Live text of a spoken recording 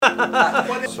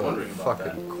So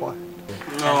fucking quiet.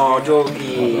 Oh,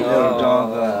 doggy, little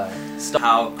dog.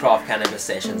 How Craft Cannabis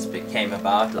Sessions came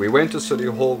about. We went to City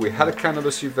Hall, we had a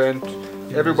cannabis event,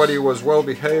 everybody was well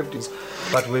behaved.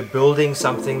 But we're building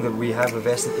something that we have a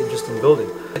vested interest in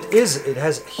building. It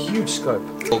has huge scope.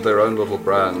 Build their own little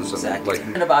brands and Exactly. like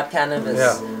And about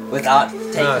cannabis without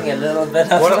taking a little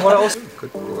bit of... What else?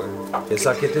 good boy. It's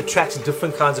like it attracts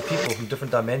different kinds of people from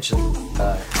different dimensions.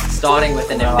 Starting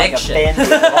with an eviction.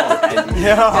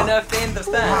 Gonna offend the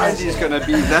fans. Andy's gonna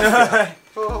be that.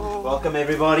 Welcome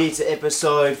everybody to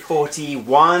episode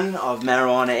 41 of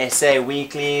Marijuana SA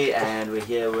Weekly, and we're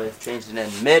here with Trenton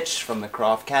and Mitch from the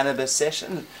Craft Cannabis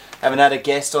Session. Haven't had a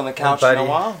guest on the couch in a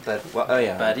while, but oh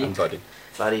yeah, Buddy. And Buddy.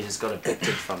 Buddy just got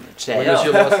evicted from the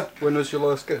chat. When was your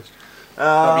last guest?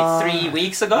 Probably 3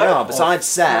 weeks ago. Yeah, besides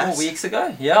Sass. 4 weeks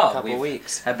ago. Yeah, A couple of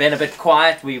weeks. Have been a bit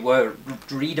quiet. We were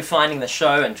redefining the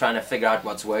show and trying to figure out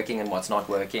what's working and what's not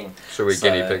working. So we're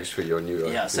guinea pigs for your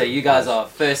new... Yeah, so you guys are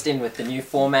first in with the new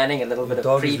formatting, a little bit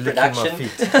of pre-production. You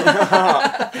should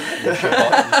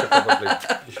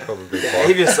probably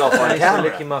Behave yourself on He's camera.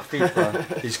 licking my feet, bro.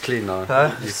 He's clean now.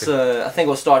 Huh? So I think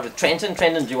we'll start with Trenton.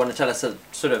 Trenton, do you want to tell us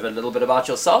sort of a little bit about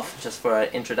yourself, just for an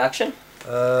introduction?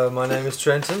 My name is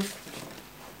Trenton.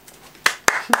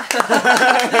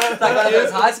 Like one of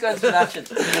those high school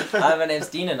introductions. Hi, my name's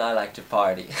Dean and I like to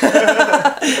party.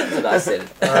 That's what I said.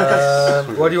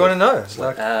 What do you want to know?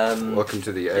 Welcome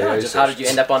to the AA Just how did you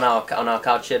end up on our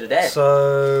couch here today?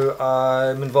 So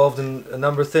I'm involved in a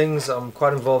number of things. I'm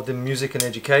quite involved in music and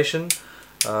education,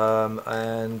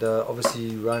 and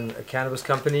obviously run a cannabis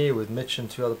company with Mitch and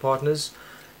 2 other partners.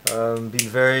 Been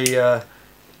very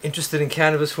interested in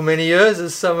cannabis for many years,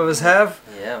 as some of us have,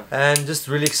 and just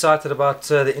really excited about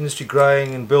the industry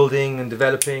growing and building and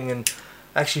developing, and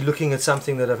actually looking at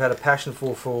something that I've had a passion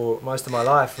for most of my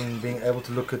life, and being able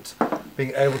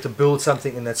to build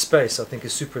something in that space, I think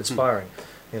is super inspiring.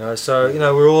 You know, so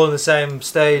we're all in the same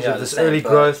stage of this early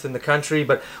growth in the country,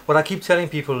 but what I keep telling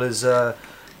people is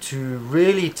to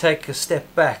really take a step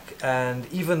back, and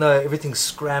even though everything's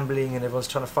scrambling and everyone's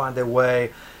trying to find their way,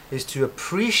 is to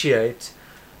appreciate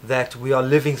that we are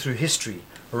living through history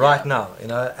right now,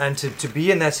 and to be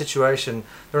in that situation.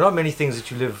 There are not many things that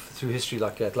you live through history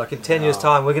like that. Like in 10 years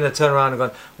time, we're going to turn around and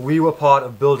go, we were part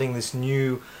of building this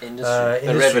new industry.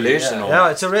 A revolution.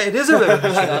 Yeah, it is a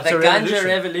revolution. The ganja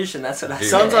revolution, that's what I said.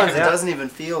 Sometimes it doesn't even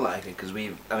feel like it, because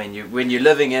when you're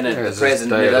living in it, the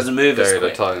present, it doesn't move as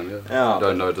quick. You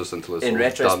don't notice until it's in all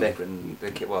retrospect, done. when the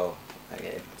kid,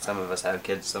 okay, some of us have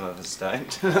kids, some of us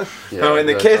don't. Yeah, but when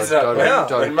the kids are,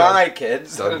 when my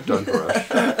kids, don't rush.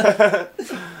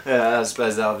 yeah, I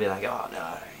suppose they'll be like, oh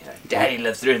no, Daddy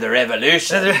lived through the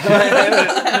revolution.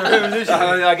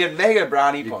 I get mega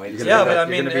brownie points. Yeah, but I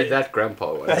mean, you're gonna be that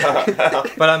grandpa one.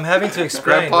 But I'm having to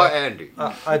explain. Grandpa Andy.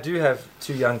 I do have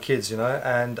 2 young kids,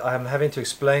 and I'm having to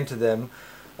explain to them,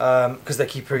 because they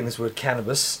keep hearing this word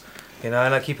cannabis. And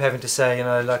I keep having to say,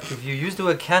 like, if you use the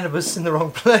word cannabis in the wrong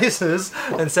places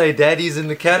and say daddy's in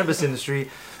the cannabis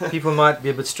industry, people might be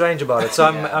a bit strange about it. So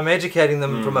I'm educating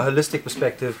them from a holistic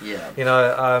perspective,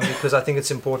 because I think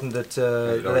it's important that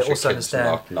they also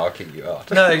understand. Knocking you out.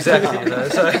 No, exactly.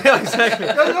 So, exactly.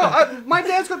 My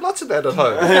dad's got lots of that at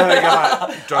home.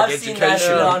 Drug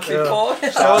education. Well,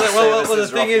 the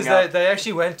thing is, they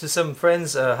actually went to some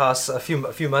friend's house a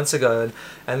few months ago,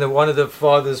 and one of the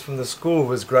fathers from the school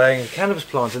was growing a cannabis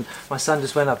plant, and my son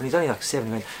just went up, and he's only like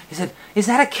 7. He said, "Is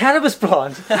that a cannabis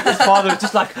plant?" His father was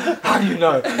just like, "How do you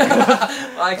know?"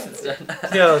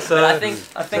 Yeah, so but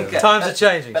I think times are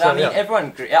changing. But so, I mean, I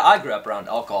grew up around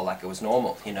alcohol like it was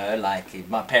normal. Like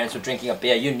my parents were drinking a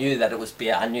beer. You knew that it was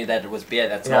beer. I knew that it was beer.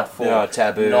 That's not for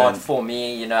taboo. Not for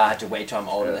me. I had to wait till I'm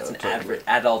older. That's an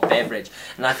adult beverage.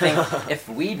 And I think if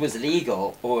weed was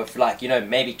legal, or if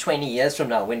maybe 20 years from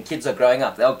now, when kids are growing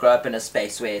up, they'll grow up in a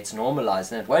space where it's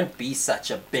normalized, and it won't be such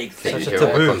a big thing. Such a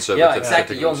taboo. Yeah,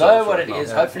 exactly. You'll know what it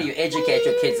is. Hopefully, you educate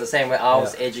your kids the same way I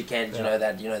was educated.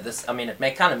 That this. I mean,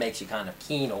 it kind of makes you kind of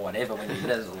keen or whatever when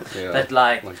you're little. But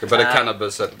a bit of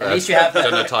cannabis at least you have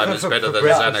dinner time is better than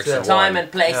Xanax and time wine.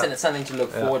 and place, and it's something to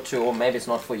look forward to, or maybe it's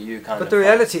not for you. But the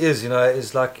reality is,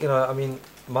 is like, I mean,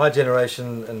 my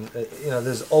generation, and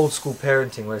there's old school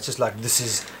parenting where it's just like, this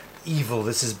is evil,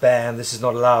 this is banned, this is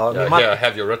not allowed.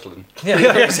 Have your Ritalin.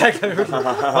 Yeah, exactly.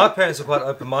 My parents are quite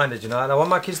open-minded, and I want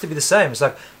my kids to be the same. It's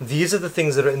like, these are the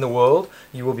things that are in the world,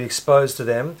 you will be exposed to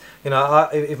them.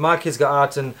 If my kids go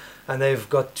out and and they've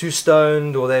got too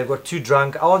stoned or they've got too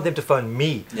drunk, I want them to phone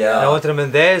me. Yeah. And I want them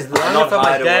in theirs. I Not don't phone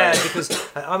my hide dad away. because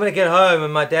I'm going to get home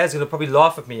and my dad's going to probably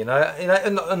laugh at me, and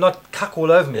not cuck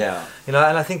all over me. Yeah. And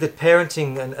I think that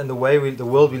parenting and the way the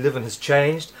world we live in has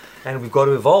changed, and we've got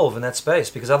to evolve in that space,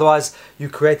 because otherwise you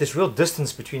create this real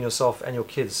distance between yourself and your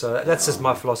kids. So that's just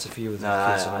my philosophy with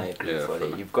No, kids. I agree Yeah, fully.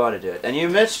 fully. You've got to do it. And you,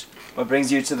 Mitch, what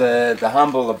brings you to the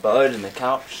humble abode and the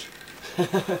couch?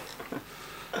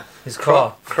 His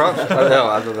car. Craft, yeah,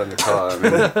 other than the car. I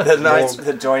mean,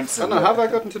 The joints. I don't know, how have I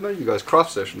gotten to know you guys?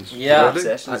 Craft sessions. Yeah. Really?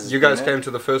 Sessions has You guys been came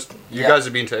to the first. You Yeah. guys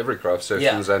have been to every craft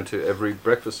sessions and to every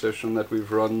breakfast session that we've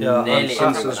run Yeah. Nearly since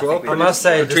everyone, as I well. think we I must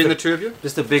say, Between the just two of you.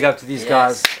 a big up to these Yes.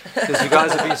 guys, because you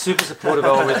guys have been super supportive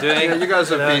of what we're doing. Yeah, you guys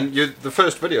have You know? been. The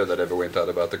first video that ever went out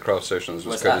about the craft sessions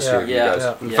was Was courtesy us. of you Yeah. guys.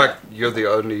 Yeah. In Yeah. fact, you're the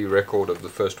only record of the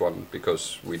first one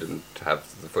because we didn't have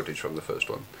the footage from the first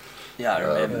one. Yeah, I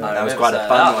remember. I That was remember, quite so a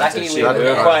fun one. lucky to we shoot. were We were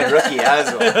there. quite rookie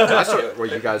as well. I saw where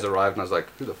you guys arrived and I was like,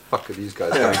 who the fuck are these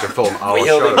guys coming to film our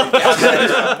Wielding show? the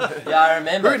camera. Yeah, I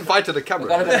remember. Who invited the We got a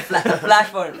camera? bit of flash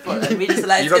for it. And we just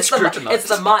like, You got it's the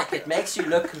scrutinized. mic. It makes you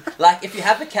look like if you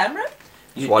have a camera,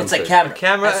 One it's a thing. camera. A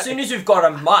camera- As soon as you've got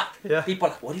a mic, Yeah. people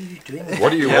are like, what are you doing? What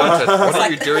do you want? What are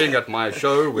you doing at my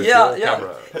show with your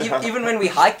camera? Even when we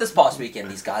hiked this past weekend,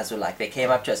 these guys were like, they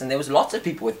came up to us, and there was lots of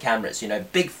people with cameras,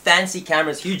 big fancy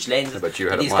cameras, huge lenses. Yeah, but you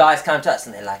had a These mic. guys come to us,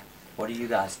 and they're like, what do you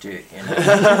guys do? What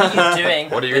are you doing?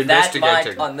 What are you with that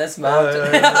investigating? mic on this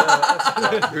mountain?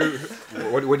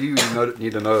 What do you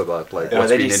need to know about like Yeah, what's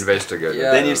then been you investigated?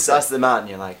 Yeah. Then you suss them out and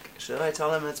you're like, should I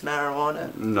tell them it's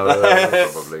marijuana? No,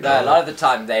 probably No, a not. lot of the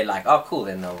time they're like, oh cool,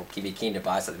 then they'll be keen to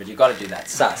buy something, but you've got to do that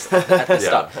sus at the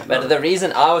start. But the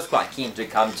reason I was quite keen to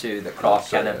come to the craft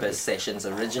Sorry, cannabis sessions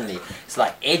originally, it's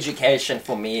like education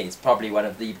for me is probably one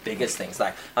of the biggest things.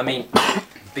 Like, I mean,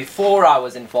 before I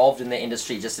was involved in the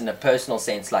industry, just in a personal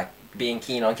sense, like being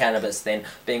keen on cannabis, then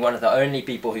being one of the only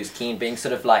people who's keen, being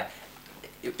sort of like,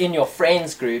 in your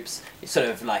friends groups, sort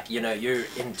of like, you're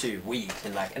into weed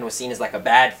and was seen as like a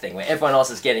bad thing where everyone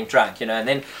else is getting drunk, and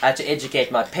then I had to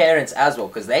educate my parents as well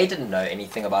because they didn't know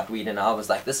anything about weed, and I was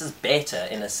like, this is better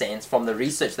in a sense from the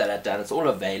research that I'd done. It's all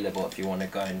available if you want to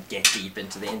go and get deep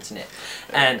into the internet.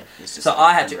 And It's just so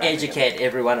I had to unwrapping it. educate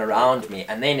everyone around me,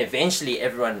 and then eventually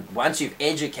everyone, once you've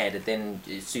educated, then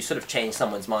you sort of change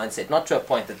someone's mindset, not to a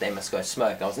point that they must go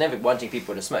smoke. I was never wanting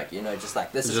people to smoke, just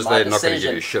like this It's is just my they're not gonna decision,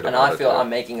 give you shit and about I it, feel yeah.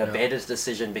 I'm making a better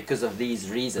decision because of these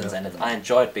reasons, and I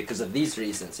enjoy it because of these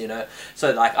reasons,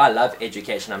 So like, I love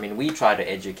education. I mean, we try to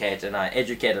educate, and I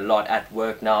educate a lot at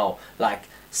work now. Like,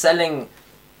 selling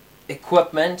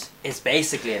equipment is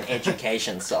basically an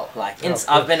education sale. Like,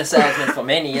 I've been a salesman for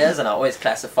many years, and I always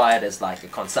classify it as like a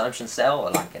consumption sale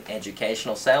or like an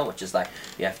educational sale, which is like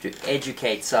you have to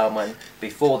educate someone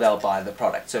before they'll buy the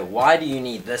product. So why do you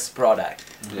need this product?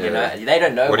 Yeah. They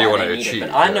don't know What do you why wanna they need achieve?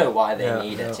 it, but I Yeah. know why they Yeah,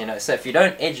 need it. yeah. So if you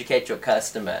don't educate your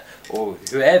customer or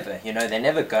whoever, they're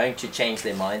never going to change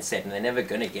their mindset, and they're never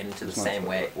going to get into the same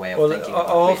way of Well, thinking. our about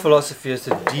whole weed. philosophy is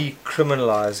to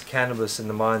decriminalize cannabis in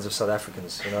the minds of South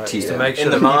Africans. Is to Yeah. make sure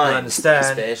In that the people mind,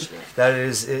 understand especially. that it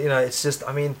is. It's just.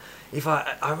 I mean, if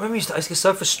I remember, I used to get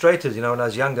so frustrated, when I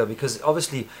was younger, because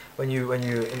obviously when you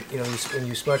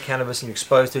smoke cannabis and you're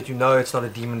exposed to it, it's not a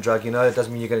demon drug. It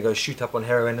doesn't mean you're going to go shoot up on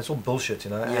heroin. It's all bullshit.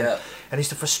 And Yeah. it used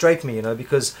to frustrate me,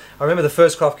 because I remember the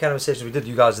first craft cannabis session we did.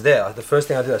 You guys were there. The first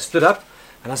thing I did, I stood up.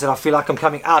 And I said, I feel like I'm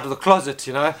coming out of the closet,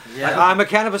 Yeah. I'm a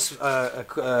cannabis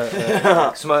smoker.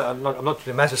 I'm not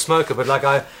a massive smoker, but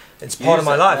it's part of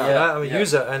my User, life, yeah, I'm a yeah.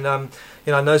 user, and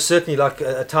I know certainly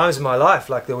at times in my life,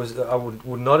 I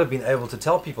would not have been able to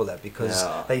tell people that because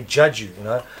Yeah. they judge you,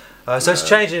 So it's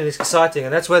changing and it's exciting,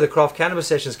 and that's where the craft cannabis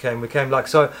sessions came. We came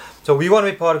so we want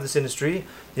to be part of this industry.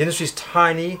 The industry is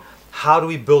tiny. How do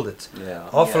we build it? Yeah.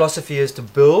 Our Yeah. philosophy is to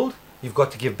build. You've got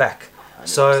to give back.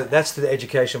 So that's the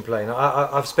education play. Now,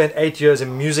 I've spent 8 years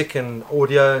in music and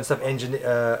audio and stuff,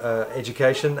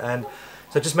 education, and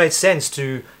so it just made sense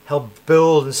to help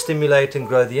build and stimulate and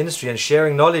grow the industry. And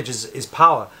sharing knowledge is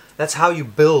power. That's how you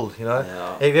build.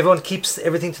 Yeah. If everyone keeps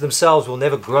everything to themselves, we'll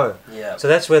never grow. Yeah. So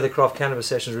that's where the craft cannabis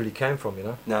sessions really came from.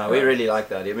 No, we really like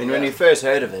that. I mean, when Yeah. we first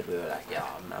heard of it, we were like, yeah,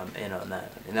 I'm in on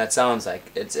that. And that sounds like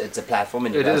it's a platform,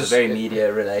 and you It guys is. are very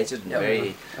media related and Yeah.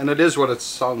 very. And it is what it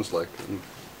sounds like. And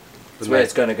It's where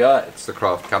it's going to go. It's the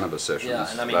craft cannabis sessions. Yeah,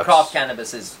 and I mean, That's- craft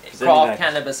cannabis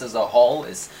as a whole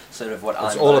is sort of what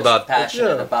It's I'm all most about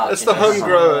passionate yeah, about. It's the home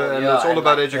grower, and Yeah, it's all and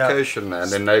about like- education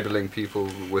and enabling people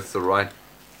with the right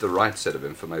the right set of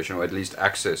information, or at least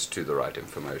access to the right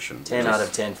information. 10 out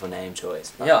of 10 for name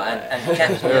choice. Yeah, and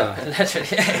literally.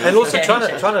 And also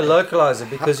trying to localize it,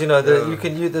 because you know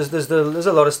there's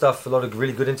a lot of stuff, a lot of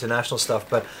really good international stuff,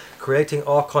 but creating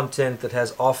our content that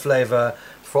has our flavor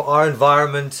for our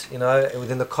environment, you know,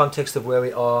 within the context of where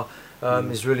we are,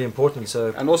 is really important.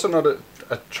 So, and also not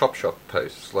a chop shop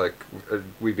pace. Like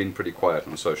we've been pretty quiet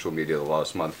on social media the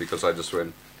last month because I just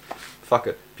went, fuck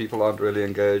it, people aren't really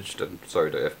engaged, and sorry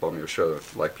to F-bomb your show,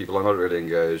 like people are not really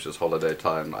engaged, it's holiday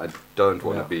time, I don't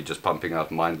want to be just pumping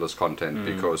out mindless content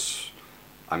because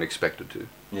I'm expected to.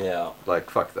 Yeah. Like,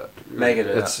 fuck that. Make it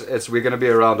it's we're going to be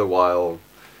around a while,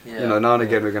 Yeah. you know, now and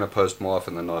again we're going to post more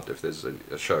often than not if there's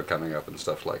a show coming up and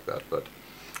stuff like that, but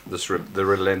the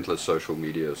relentless social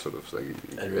media sort of thing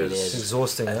really it's is.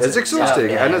 exhausting. It's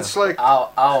exhausting, Yeah. and it's like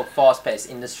our fast-paced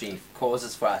industry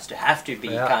causes for us to have to be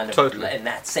kind of totally. in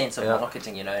that sense of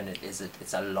marketing, you know, and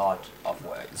it's a lot of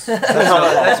words.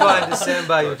 That's why in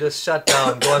December you just shut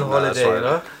down, go on holiday, right. you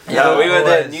know. Yeah, we were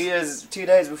there Always. New Year's, 2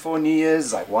 days before New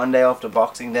Year's, like 1 day after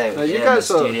Boxing Day. no, we're you here in guys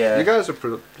the are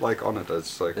studio. like on it.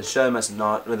 It's like The show must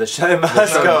not. Well, the show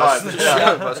must go on. the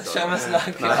Yeah. The show must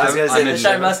not. No, I was gonna say the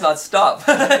show must not stop.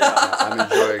 I'm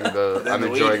enjoying the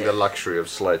enjoying the weekend. luxury of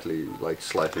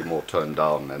slightly more toned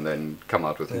down, and then come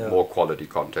out with more quality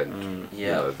content. You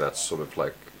Yeah. know, that's sort of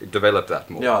like develop that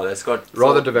more. Yeah, that's got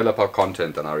Rather develop our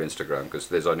content than our Instagram, because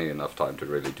there's only enough time to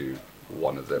really do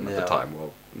one of them at Yeah. a time.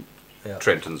 Well,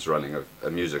 Trenton's running a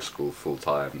music school full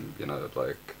time. You know,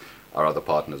 like our other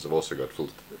partners have also got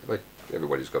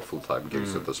everybody's got full-time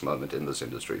gigs at this moment in this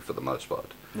industry for the most part.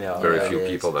 Yeah, Very yeah, few it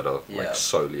is. people that are Yeah. like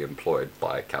solely employed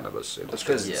by cannabis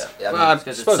industry. Because Yeah. Well, I because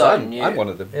it's suppose so I'm new. one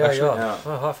of them. Yeah, actually. yeah. Yeah.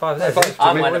 Oh, high five there.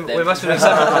 I'm one of them. We must be doing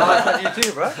something high five you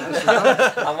too, bro.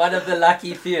 I'm one of the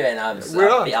lucky few, and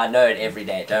I know it every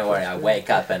day. Don't worry, I wake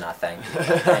up and I thank you.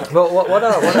 Thank you. Well, what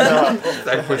are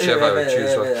Thank whichever I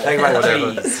choose. Take my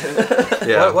Whatever. trees.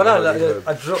 Yeah.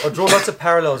 I draw lots of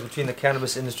parallels between the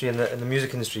cannabis industry and the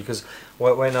music industry, because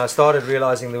when I started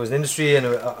realizing there was an industry, and I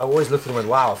always looked at it and went,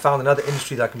 wow, I found another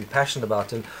industry that I can be passionate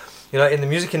about. And you know, in the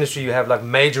music industry you have like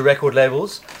major record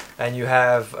labels and you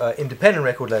have independent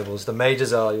record labels. The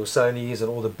majors are your Sonys and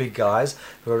all the big guys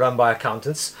who are run by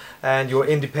accountants, and your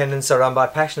independents are run by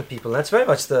passionate people. And that's very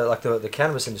much the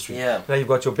cannabis industry. Yeah. You know, you've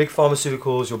got your big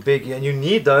pharmaceuticals, your big, and you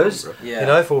need those, Yeah. you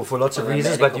know, for lots of For the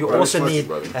reasons, but you medical also products, need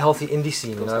brother. a healthy indie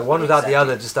scene, you know. One without the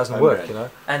other just doesn't work, you know.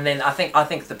 And then I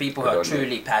think the people who I are don't know.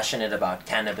 truly passionate about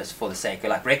cannabis for the sake of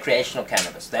like recreational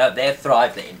cannabis, they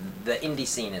thrive. The indie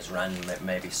scene is run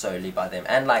maybe solely by them,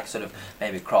 and like sort of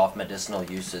maybe craft medicinal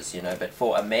uses, you know. But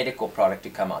for a medical product to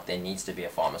come out, there needs to be a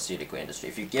pharmaceutical industry.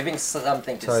 If you're giving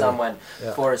something to Totally. someone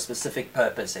Yeah. for a specific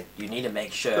purpose, you need to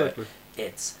make sure Totally.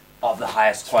 it's of the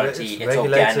highest quality, it's it's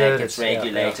regulated, organic, it's yeah, yeah.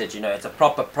 regulated, you know, it's a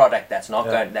proper product that's not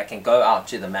Yeah. going, that can go out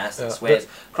to the masses. Yeah. Whereas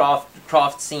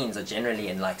craft scenes are generally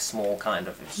in like small kind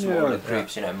of smaller Yeah.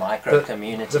 groups, you know, micro The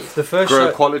communities. first Grow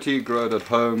show, quality, grow it at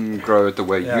home, grow it the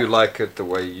way Yeah. you like it, the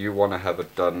way you want to have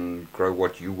it done, grow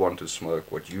what you want to smoke,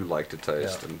 what you like to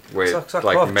taste, Yeah. and where it's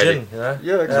like craft gin, you know.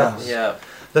 Yeah, exactly. Yeah,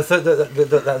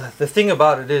 The thing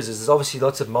about it is there's obviously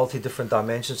lots of different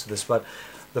dimensions to this, but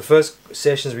the first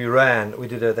sessions we ran, we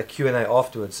did the Q&A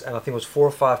afterwards, and I think it was 4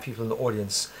 or 5 people in the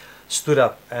audience stood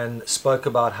up and spoke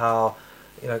about how,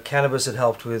 you know, cannabis had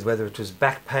helped with whether it was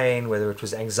back pain, whether it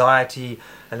was anxiety,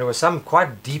 and there were some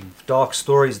quite deep, dark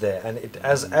stories there. And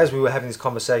as we were having these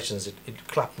conversations, it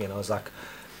clapped me, and I was like,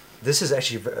 this is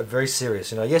actually very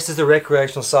serious. You know, yes, there's the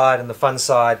recreational side and the fun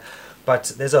side,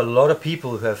 but there's a lot of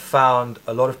people who have found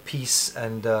a lot of peace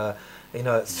and you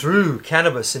know, through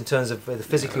cannabis in terms of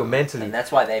physically or mentally. and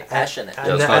that's why they're passionate. And,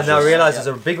 Yeah, it's and not I just- realize there's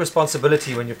a big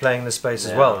responsibility when you're playing in this space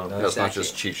as well. You know? That's not Exactly.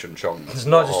 just Cheech and Chong. It's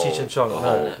not the just whole- Cheech and Chong, The no,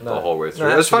 whole, no. the whole way No,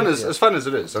 through. As fun absolutely, as fun as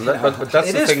it is, and but that's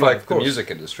It the is thing. fun, Like of the course.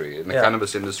 music industry, in the Yeah.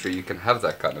 cannabis industry, you can have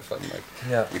that kind of fun. Like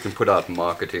Yeah. you can put out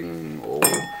marketing or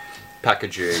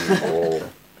packaging or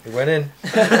It went in.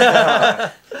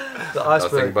 The nothing,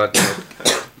 iceberg. but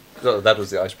so that was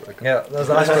the icebreaker. Yeah, that was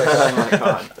the iceberg. Oh my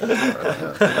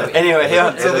god. Anyway,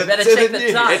 yeah. So we better check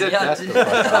the time. Edit Yeah.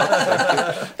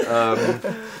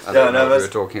 I don't No, know no, what we but- were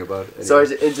talking about. Anyway. Sorry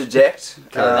to interject.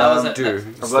 That was a- do. I've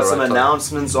It's got the some right time.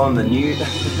 announcements on the new.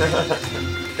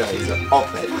 Yeah, he's an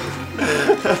op-ed.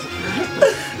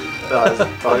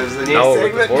 That was the new Now with the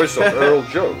segment. voice of Earl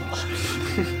Jones.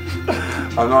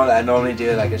 I normally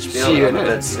do like a spiel. I'm a CNN.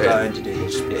 bit slow to do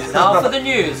the spiel. Now for the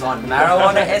news on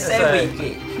Marijuana SA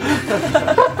Weekly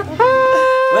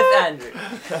with Andrew.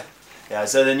 Yeah,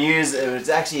 so the news, it was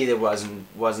actually, there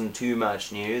wasn't too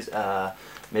much news.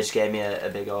 Mitch gave me a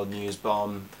big old news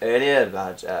bomb earlier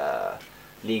about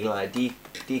legal ID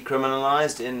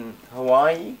decriminalized in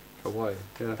Hawaii. Hawaii,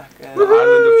 yeah. Back, The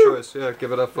island of choice, yeah.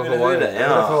 Give it up for Hawaii.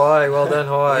 Yeah. Hawaii, well done,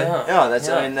 Hawaii. Yeah, that's.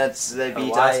 Yeah. I mean, that's they beat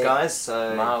Hawaii, us guys.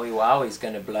 So. Maui Wowie's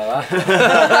going to blow up.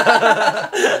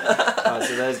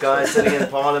 So those guys sitting in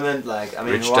Parliament, like, I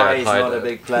mean, Rich Hawaii's Dad not a Hyder.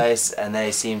 big place, and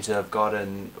they seem to have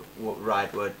gotten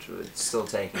right what it's still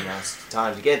taking us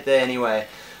time to get there anyway.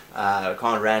 I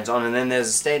can't rant on. And then there's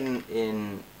a state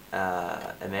in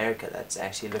America that's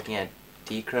actually looking at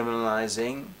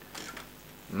decriminalizing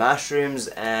mushrooms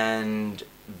and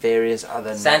various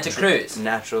other Santa Cruz.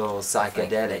 natural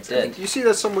psychedelics. they did. You see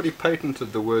that somebody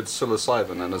patented the word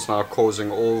psilocybin and it's now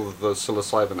causing all of the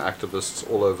psilocybin activists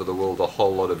all over the world a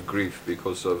whole lot of grief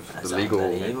because of That's the legal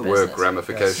unbelievable work business.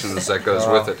 ramifications that goes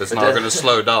Wow. with it. It's But now that- going to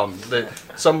slow down.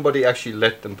 Somebody actually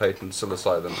let them patent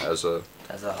psilocybin as a...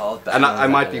 As a whole. And I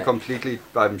might be completely...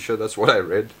 I'm sure that's what I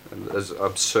read. And as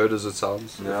absurd as it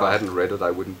sounds, if No. I hadn't read it,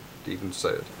 I wouldn't even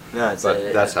say it. No, it's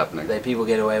But that's happening. People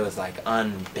get away with like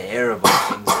unbearable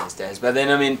things these days. But then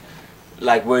I mean,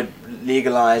 like, would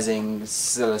legalizing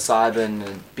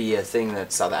psilocybin be a thing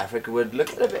that South Africa would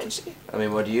look at eventually? I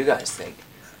mean, what do you guys think?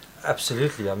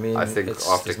 Absolutely. I mean, I think it's,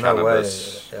 after there's no way.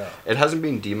 cannabis, Yeah. it hasn't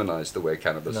been demonized the way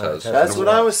cannabis No, has. it That's hasn't.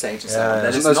 what I was saying to someone. Yeah.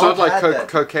 That It's, it's not like had that.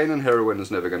 cocaine and heroin is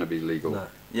never going to be legal. No.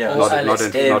 Yeah, Also Not, not,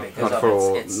 LSD in, not, because not of for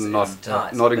all, its not,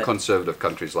 ties, not in but- conservative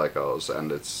countries like ours,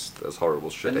 and it's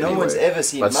horrible shit. But no anyway. one's ever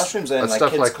seen But mushrooms in but like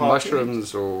stuff kids' like cartoons.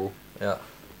 mushrooms or Yeah.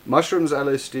 mushrooms,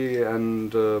 LSD,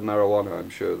 and marijuana. I'm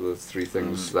sure the three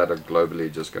things that are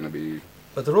globally just going to be.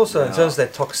 But they're also, in Yeah. terms of their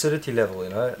toxicity level, you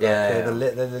know, like, Yeah, they're, yeah.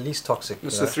 they're the least toxic.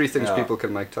 It's you the know. three things Yeah. people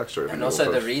can make tax revenue. And also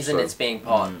off the of, reason so- it's being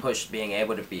pushed, being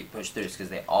able to be pushed through is because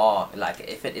they are, like,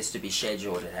 if it is to be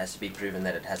scheduled, it has to be proven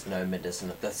that it has no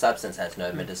medicinal, the substance has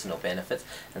no medicinal benefits,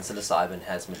 and psilocybin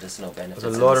has medicinal benefits.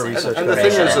 There's a in lot the of sense research And the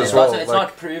going thing on. is And as it's well, not, it's like-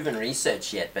 not proven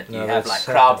research yet, but No, you have that's like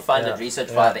happening, crowd-funded yeah, research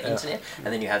yeah, via the yeah. internet,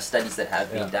 and then you have studies that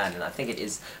have been Yeah. done, and I think it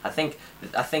is, I think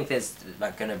there's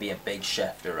like going to be a big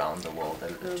shift around the world,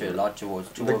 and to a lot towards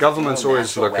The governments a more always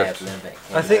natural look way at- of living,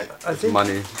 you I know? think,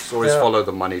 money. It's always Yeah. follow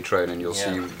the money train, and you'll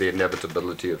Yeah. see the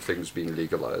inevitability of things being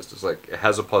legalized. It's like it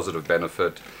has a positive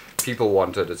benefit. People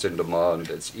want it. It's in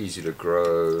demand. It's easy to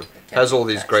grow. can Has be all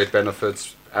these taxed. great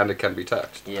benefits, and it can be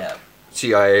taxed. Yeah.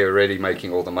 CIA already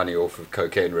making all the money off of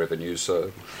cocaine revenue,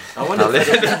 so I wonder if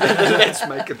let's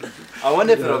make it. I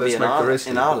wonder if You know, it'll be let's in make the our, rest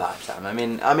in of our it. lifetime. I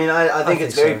mean, I think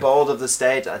it's think very so. bold of the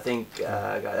state. I think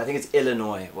it's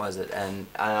Illinois, was it? And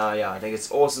yeah, I think it's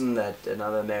awesome that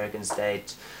another American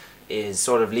state is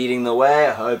sort of leading the way.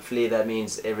 Hopefully, that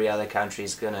means every other country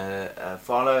is gonna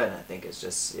follow. And I think it's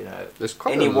just, you know, There's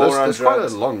quite Any a war list. on There's quite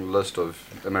drugs? a long list of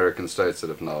American states that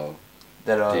have now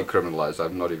that are decriminalized.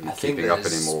 I'm not even I think keeping up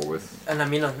there's- anymore with. And I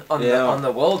mean, on Yeah. on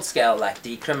the world scale, like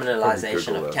decriminalization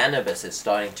Google of that. cannabis is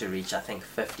starting to reach, I think,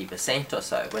 50% or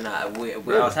so. When I Really?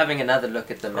 was having another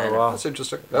look at the man, wow. That's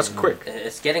interesting. That's quick.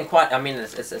 it's getting quite. I mean,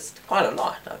 it's quite a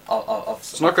lot of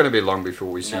It's not going to be long before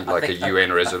we see No, I like a think-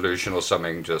 UN resolution or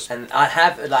something. Just And I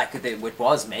have, like, it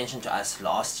was mentioned to us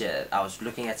last year. I was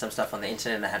looking at some stuff on the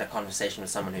internet and I had a conversation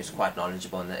with someone who's quite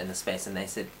knowledgeable in the space, and they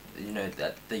said, you know,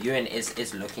 that the UN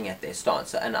is looking at their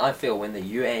stance. And I feel when the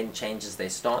UN changes their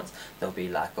stance, there'll be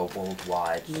like a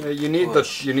worldwide. yeah, you need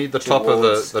push the top of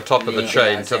towards the top of the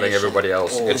chain telling legalization everybody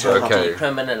else or it's okay.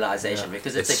 Decriminalization,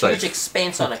 because it's It's a huge safe.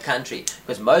 expense on a country.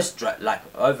 Because most like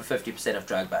over 50% of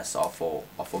drug busts are for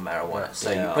marijuana. So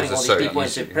Yeah. you're putting Because all it's these so people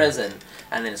easy, into yeah. prison,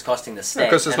 and then it's costing the state.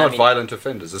 Because it's And I not mean, violent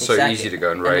offenders. It's so Exactly. easy to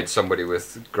go and And raid it- somebody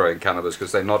with growing cannabis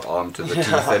because they're not armed to the teeth.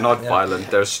 They're not Yeah.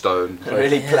 violent. They're stoned.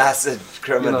 really Yeah. placid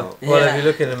criminal. Well, Yeah. if you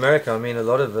look in America, I mean, a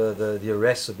lot of the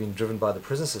arrests have been driven by the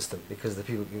prison system because the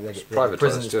people the privatised,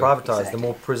 prison is yeah. privatized. Exactly. The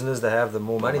more prisoners they have, the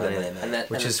more money they make. And that,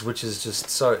 Which and is just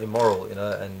so immoral, you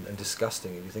know, and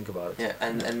disgusting if you think about it. yeah,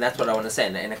 and that's what I want to say.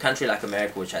 In a country like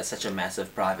America, which has such a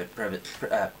massive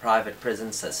private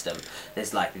prison system,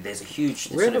 there's a huge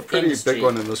We sort have a of pretty industry, big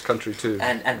one in this country too.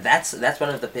 and that's one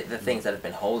of the things that have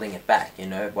been holding it back. You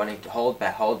know, wanting to hold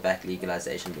back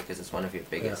legalization because it's one of your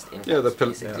biggest incomes. Yeah,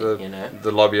 basically, you know.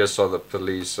 the lobbyists are the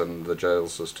police and the jail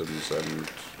systems and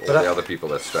all But the other people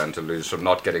that stand to lose from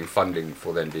not getting funding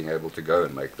for them being able to go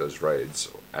and make those raids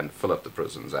and fill up the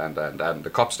prisons and the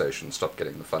cop stations stop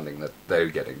getting the funding that they're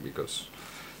getting because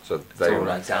So It's all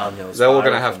like downhill they're all spiral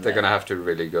gonna from they're there. gonna have to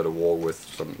really go to war with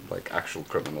some like actual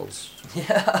criminals.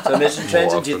 So, Mitch and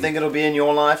Trenton, do you often. think it'll be in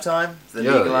your lifetime? The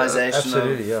Yeah, legalization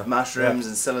absolutely, of yeah. mushrooms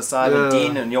and psilocybin, Yeah.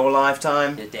 Dean, in your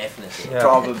lifetime? Yeah, definitely. Yeah.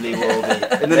 Probably will be. In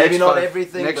the Maybe next not five,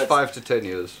 everything, next but 5 to 10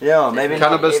 years. yeah, maybe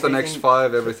Cannabis not the next everything.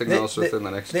 5, everything The- else within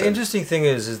the next The 10. interesting thing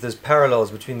is there's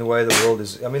parallels between the way the world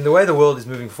is. I mean, the way the world is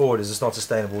moving forward is just not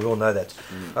sustainable. We all know that.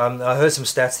 I heard some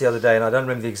stats the other day, and I don't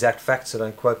remember the exact facts, so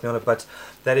don't quote me on it. But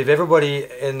that if everybody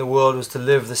in the world was to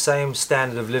live the same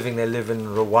standard of living they live in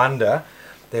Rwanda,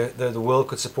 the world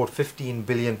could support 15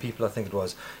 billion people, I think it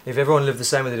was. If everyone lived the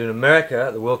same way they do in America,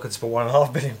 the world could support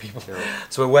 1.5 billion people. Yeah.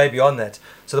 So we're way beyond that.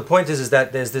 So the point is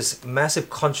that there's this massive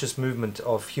conscious movement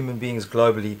of human beings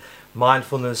globally,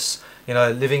 mindfulness,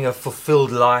 living a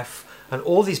fulfilled life, and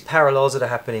all these parallels that are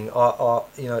happening are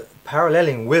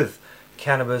paralleling with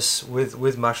cannabis,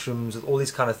 with mushrooms, with all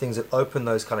these kind of things that open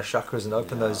those kind of chakras and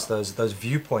open those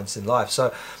viewpoints in life.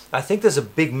 So I think there's a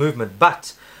big movement,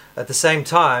 but at the same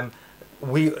time,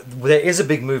 there is a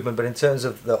big movement, but in terms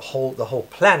of the whole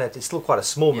planet, it's still quite a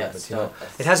small Yeah, movement. it's not-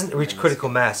 It hasn't reached critical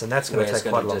mass, and that's going Where to it's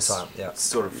take quite a gonna long just time. Yeah.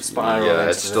 Sort of spiral Yeah, into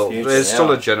it's the still future, there's still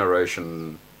yeah. a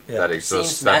generation Yeah. that Seems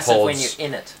exists that massive when holds you're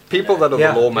in it. people that are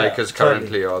Yeah, the lawmakers yeah, totally.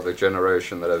 currently are the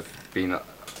generation that have been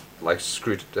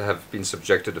have been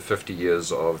subjected to 50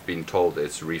 years of being told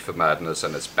it's reefer madness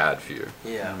and it's bad for you.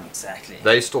 Yeah, exactly.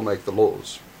 They still make the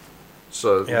laws.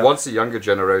 So Yeah. once the younger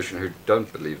generation who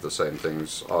don't believe the same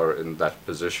things are in that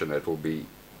position, it will be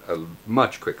a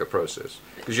much quicker process.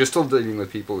 Because you're still dealing with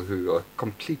people who are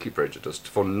completely prejudiced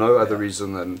for no other Yeah.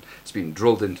 reason than it's been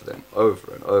drilled into them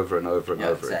over and over and over and Yeah,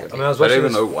 over exactly. again. I mean, I was They don't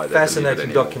watching even know why this they believe it fascinating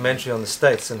anymore. documentary on the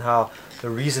States and how the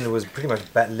reason it was pretty much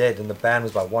led and the ban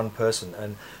was by one person,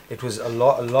 and it was a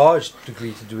large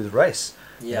degree to do with race.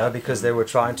 Yeah. Because they were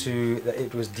trying to.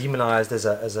 It was demonized as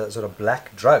a sort of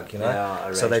black drug. Yeah,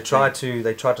 a So they rage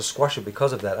tried to squash it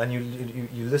because of that. And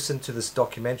you listen to this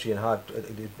documentary and how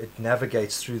it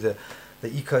navigates through the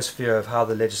ecosphere of how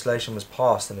the legislation was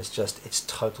passed, and it's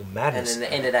total And madness. in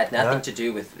the end, it had nothing Yeah. to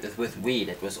do with weed.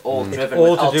 It was all Mm. driven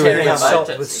All with to do with, ulterior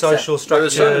motives. with social There were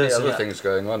so many structures, other yeah. things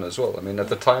going on as well. I mean, at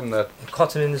the time that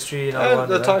cotton industry. at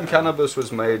the time cannabis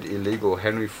was made illegal,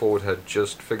 Henry Ford had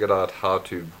just figured out how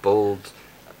to build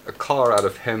a car out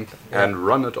of hemp Yeah. and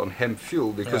run it on hemp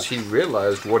fuel because he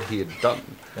realized what he had done.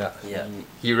 Yeah. Yeah.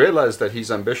 He realized that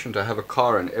his ambition to have a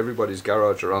car in everybody's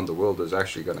garage around the world is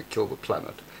actually going to kill the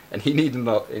planet. And he needed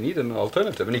an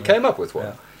alternative, and he came up with one.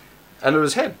 Yeah. And it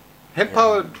was hemp.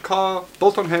 Hemp-powered car,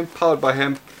 built on hemp, powered by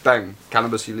hemp, bang,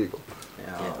 cannabis illegal.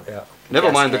 Yeah. Yeah. Never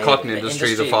Yes, mind the yeah, cotton the industry,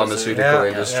 the industry was pharmaceutical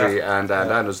Yeah, industry, yeah. and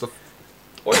it was the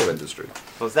oil industry.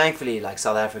 Well, thankfully, like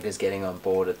South Africa's getting on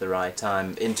board at the right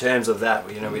time. In terms of that,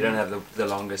 we don't have the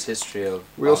longest history of.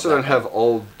 We also of don't that. have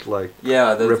old, like,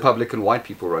 Yeah, the Republican white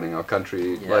people running our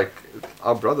country. Yeah. Like,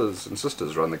 our brothers and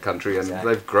sisters run the country, and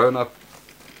Exactly. they've grown up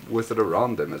with it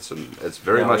around them. It's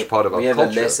very Yeah, much part of our we have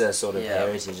culture. a lesser sort of Yeah.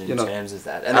 heritage in You know, terms of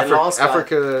that. And then last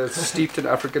Africa is steeped in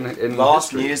African in last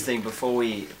history. news thing before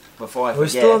I forget. We're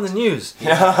still on the news.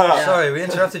 Yeah. Sorry, we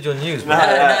interrupted your news. No,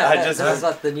 man. I just- that's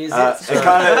what the news It is.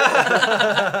 kind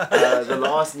of the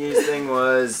last news thing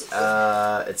was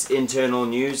it's internal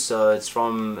news, so it's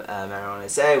from Marijuana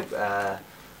SA.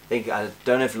 I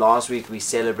don't know if last week we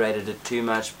celebrated it too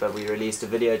much, but we released a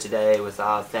video today with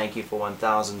our thank you for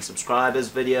 1,000 subscribers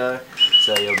video.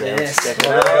 So you'll be able to Yes. check it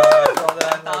Well out. done, well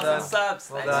done, well 1,000 done. subs.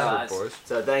 Well Thanks, done. guys. Boys.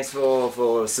 So thanks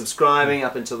for subscribing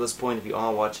up until this point. If you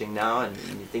are watching now and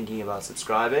you're thinking about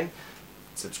subscribing,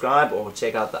 subscribe or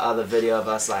check out the other video of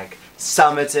us like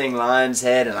summiting Lion's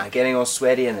Head and like getting all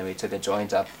sweaty, and then we took a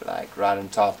joint up like right on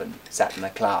top and sat in the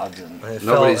clouds and And it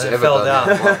Nobody's fell, and it ever fell done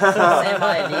down.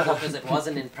 Semi-illegal because it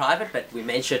wasn't in private, but we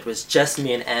made sure it was just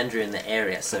me and Andrew in the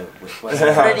area, so it was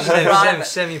pretty private.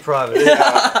 Semi-private.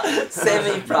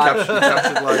 Semi-private.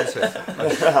 Captured Lion's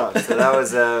Head. so that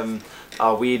was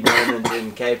our weed moment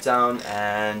in Cape Town,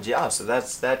 and yeah, so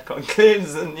that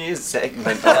concludes the news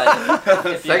segment.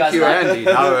 Thank you, Andy.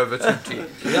 Now over to T.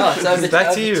 Yeah, it's over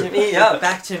Back to over you. me. Yeah,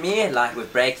 back to me. Like we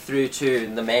break through to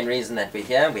the main reason that we're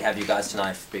here. We have you guys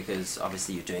tonight because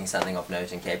obviously you're doing something of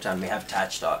note in Cape Town. We have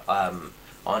touched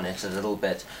on it a little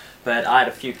bit, but I had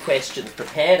a few questions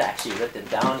prepared. Actually, written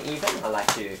down. Even I like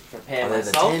to prepare Are there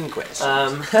the myself. 10 questions?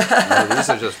 No,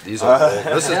 these are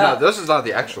all. This is not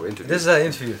the actual interview. This is our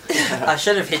interview. I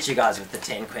should have hit you guys with the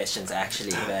 10 questions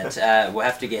actually, but we'll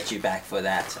have to get you back for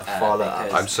that. follow-up.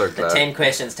 Because I'm so the glad. 10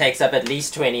 questions takes up at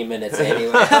least 20 minutes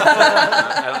anyway.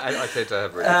 I tend to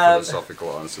have really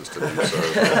philosophical answers to them.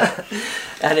 So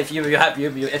And if you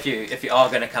are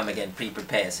going to come again,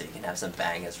 pre-prepare so you can have some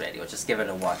bangers ready, or just give it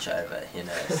a watch over,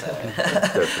 So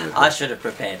Definitely. I should have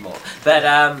prepared more. But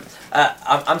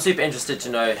I'm super interested to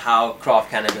know how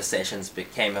Craft Cannabis Sessions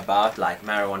came about. Like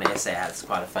Marijuana SA has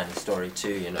quite a funny story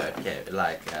too, you know,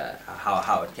 like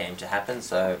how it came to happen.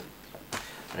 So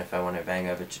I don't know if I want to bang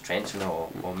over to Trenton or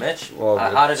Mitch. Well,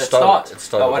 how did it start?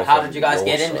 Started How did you guys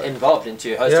get involved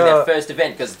into hosting that first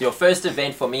event? Because your first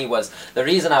event for me was the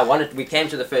reason we came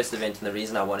to the first event, and the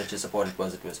reason I wanted to support it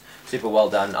was super well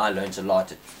done. I learned a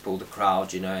lot. It pulled a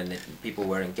crowd, you know, and people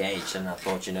were engaged, and I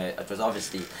thought, you know, it was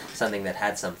obviously something that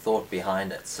had some thought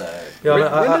behind it. So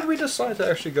when did we decide to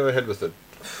actually go ahead with it?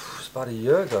 About a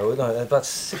year ago, no, about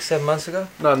 6-7 months ago.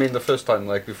 No, I mean the first time,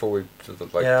 like before we sort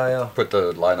of, like put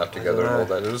the lineup together and all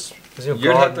that. It was we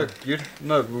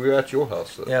were at your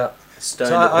house. Yeah.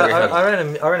 So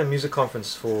I ran a music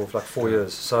conference for like 4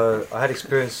 years. So I had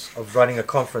experience of running a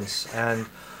conference, and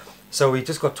so we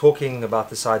just got talking about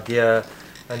this idea,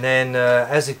 and then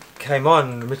as it came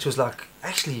on, Mitch was like,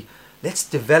 actually, let's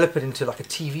develop it into like a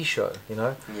TV show, you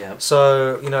know. Yeah.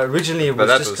 So you know, originally it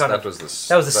was that was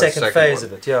the second phase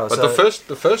of it. Yeah. But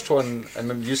the first one, I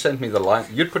mean, you sent me the line.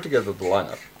 You'd put together the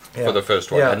lineup for the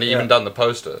first one, and even done the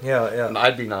poster. Yeah. And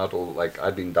I'd been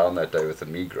down that day with a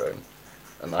migraine,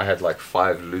 and I had like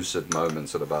 5 lucid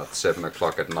moments at about 7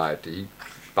 o'clock at night. He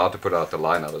about to put out the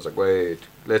lineup. I was like, wait,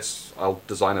 I'll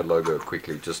design a logo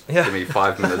quickly. Just give me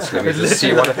 5 minutes. Let me just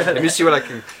see what I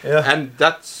can. Yeah. And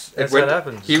that's what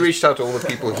happens. He reached out to all the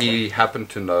people he happened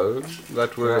to know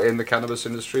that were in the cannabis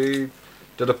industry.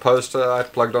 Did a poster. I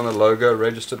plugged on a logo,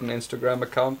 registered an Instagram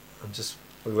account, and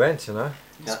we went, you know,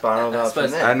 spiraled out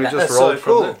from there. And we just rolled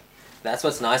from there. That's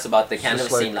what's nice about the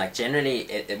cannabis scene. Like generally,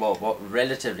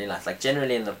 relatively nice. Like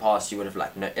generally in the past, you would have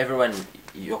like everyone.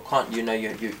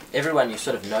 Everyone you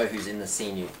sort of know who's in the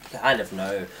scene. You kind of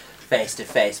know face to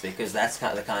face because that's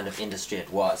kind of the kind of industry it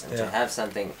was. And to have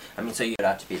something, I mean, so you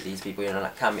have to be these people. You know,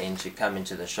 like come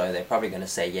into the show. They're probably going to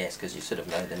say yes because you sort of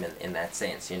know them in that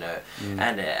sense. You know,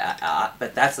 and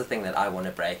but that's the thing that I want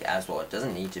to break as well. It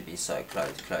doesn't need to be so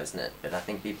close knit. But I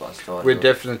think people are still. We're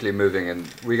definitely moving, and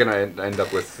we're going to end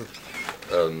up with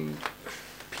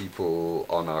people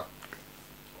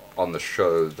on the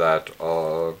show that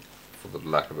are, for the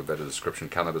lack of a better description,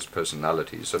 cannabis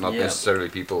personalities. So not necessarily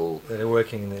people that are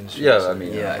working in the industry. Yeah, I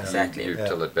mean, exactly. You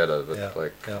tell it better,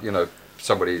 but you know,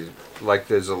 somebody like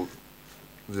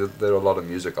there are a lot of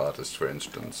music artists, for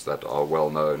instance, that are well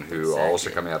known who are also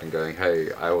coming out and going,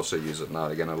 "Hey, I also use it now."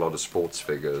 And again, a lot of sports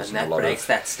figures and that a lot breaks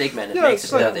that stigma. And it makes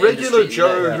it like the regular industry,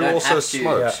 Joe who also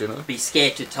smokes. You know, be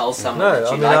scared to tell someone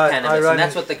that you like cannabis, and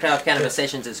that's what the Craft Cannabis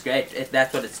Sessions is great.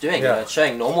 That's what it's doing. You know, it's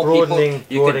showing normal people.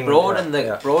 You can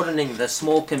broadening the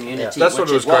small community. That's what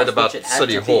was great about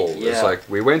City Hall. It's like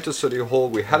we went to City Hall,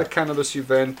 we had a cannabis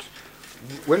event.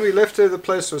 When we left there, the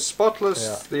place was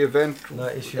spotless. The event,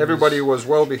 everybody was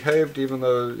well behaved, even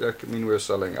though we were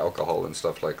selling alcohol and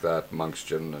stuff like that, Monk's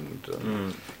Gin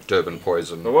and Durban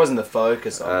Poison. It wasn't the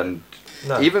focus of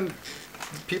it. Even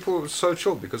people were so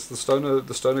chilled because the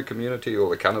stoner community, or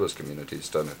the cannabis community,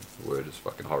 stoner word is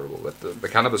fucking horrible, but the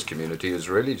cannabis community is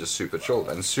really just super chilled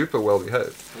and super well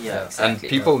behaved. Yeah, exactly. And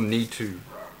people need to,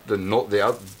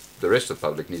 the rest of the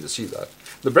public need to see that.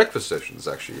 The breakfast sessions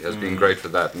actually has been great for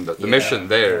that, and the mission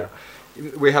there.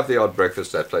 We have the odd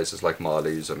breakfast at places like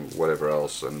Marley's and whatever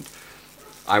else, and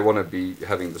I want to be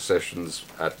having the sessions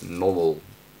at normal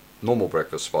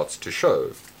breakfast spots to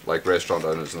show, like restaurant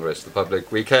owners and the rest of the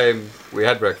public. We came, we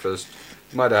had breakfast,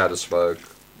 might have had a smoke,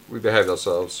 we behaved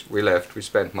ourselves, we left, we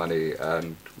spent money,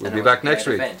 and we'll be back next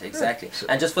week. Exactly.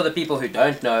 And just for the people who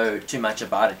don't know too much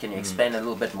about it, can you explain a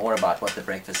little bit more about what the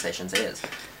breakfast sessions is?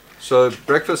 So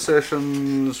breakfast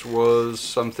sessions was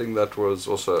something that was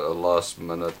also a last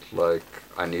minute, like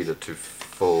I needed to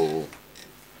fill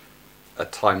a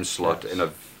time slot in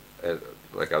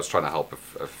like I was trying to help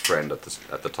a friend at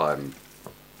the time,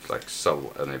 like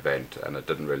sell an event, and it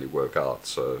didn't really work out.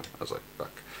 So I was like,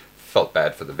 fuck, felt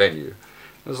bad for the venue.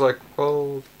 I was like,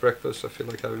 well, breakfast, I feel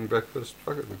like having breakfast.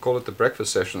 Fuck it, we call it the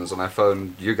breakfast sessions. And I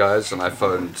phoned you guys, and I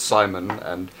phoned Simon,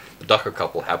 and the Ducker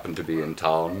couple happened to be in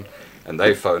town. And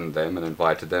they phoned them and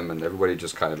invited them, and everybody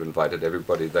just kind of invited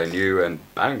everybody they knew, and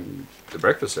bang, the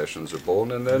breakfast sessions were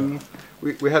born. And then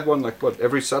we had one like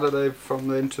every Saturday from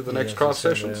then to the next craft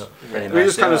sessions. We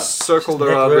just kind of circled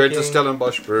around. We went to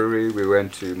Stellenbosch Brewery, we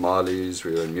went to Marley's,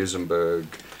 we were in Musenberg.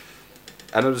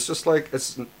 And it was just like,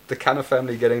 it's the Canna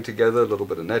family getting together, a little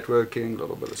bit of networking, a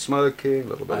little bit of smoking, a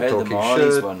little bit I of heard the talking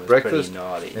Marley's shit, one was breakfast. pretty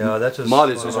gnarly. Yeah, that was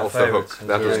Marley's one was of my off the hook. favorites.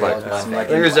 That was like, my I favorite.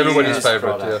 think it was everybody's Used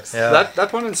favorite. products. Yeah.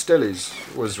 That one in Stelli's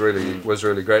was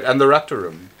really great, and the Raptor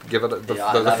Room. Give it the Yeah,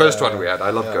 I love first that. one we had. I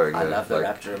love Yeah. going I there. love the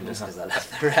like, Raptor Room just because I love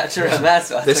the Raptor Room. That's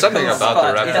what's there's a something cool about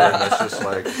spot, the Raptor yeah. Room that's just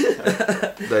like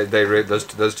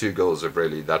those two girls have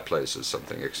really, that place is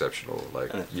something exceptional.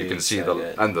 Like And the you can food's see so the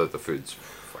good. and the food's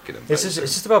fucking amazing.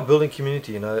 It's just about building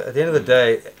community, you know. At the end of the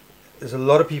day, there's a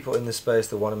lot of people in this space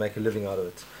that want to make a living out of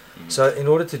it. So in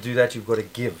order to do that, you've got to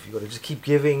give. You've got to just keep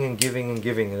giving and giving and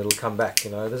giving, and it'll come back.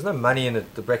 You know, there's no money in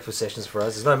the breakfast sessions for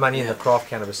us. There's no money in the craft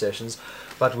cannabis sessions,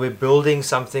 but we're building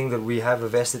something that we have a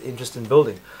vested interest in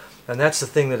building. And that's the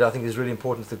thing that I think is really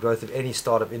important to the growth of any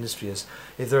startup industry. Is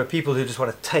if there are people who just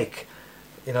want to take,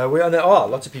 you know, and there are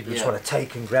lots of people who just Yeah. want to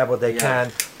take and grab what they Yeah.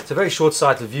 can. It's a very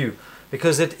short-sighted view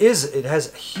because it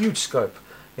has huge scope.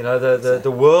 You know,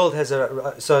 the world has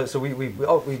so we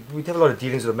have a lot of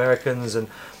dealings with Americans, and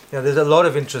you know, there's a lot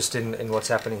of interest in what's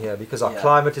happening here because our Yeah.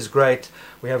 climate is great.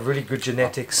 We have really good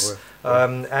genetics,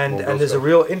 and More there's a growth.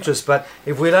 real interest. But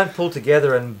if we don't pull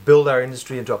together and build our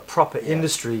industry into a proper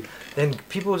industry, then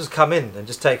people will just come in and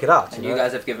just take it out. And you you know?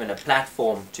 guys have given a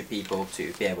platform to people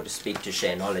to be able to speak, to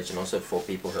share knowledge, and also for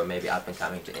people who are maybe up and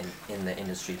coming in the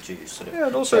industry to sort of Yeah,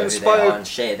 and also show inspire- who they are and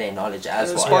share their knowledge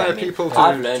as well. inspire I mean, people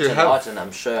I've to learned a have- lot, and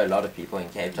I'm sure a lot of people in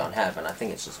Cape Town have, and I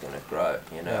think it's just going to grow.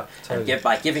 You know, Yeah, totally. and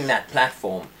by giving that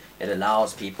platform, it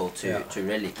allows people to, Yeah. to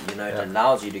really, you know, it Yeah.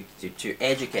 allows you to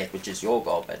educate, which is your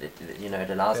goal, but it, you know,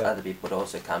 it allows Yeah. other people to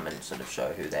also come and sort of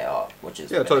show who they are, which is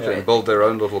Yeah, really totally. great. And build their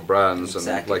own little brands.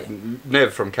 Exactly. And like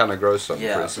Nev from Canna Grows Some,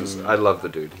 Yeah. for instance. I love the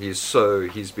dude. He's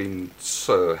been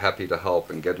so happy to help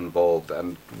and get involved,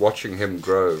 and watching him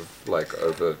grow like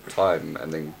over time,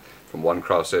 and then from one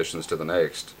craft sessions to the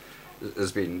next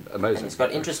has been amazing. And he's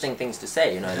got interesting things to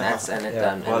say, you know, and that's and it,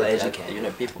 Yeah. Well and it, educated. you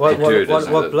know, people. What- The dude what- is-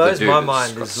 what the blows dude my has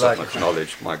mind got is so like- much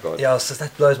knowledge. My God. Yeah, so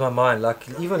that blows my mind. Like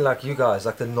even like you guys,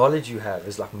 like the knowledge you have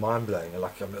is like mind blowing.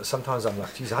 Like sometimes I'm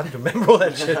like, geez, how did you remember all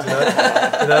that shit? You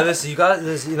know, you know this. You guys,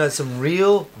 there's some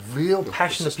real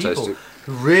passionate This is people tasty.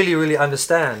 who really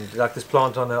understand like this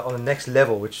plant on a next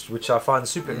level, which I find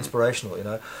super inspirational. You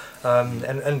know,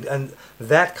 and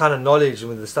that kind of knowledge and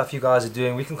with the stuff you guys are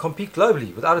doing, we can compete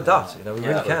globally without a doubt. You know, we Yeah.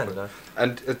 really can. You know,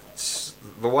 And it's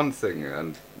the one thing,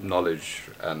 and knowledge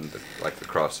and like the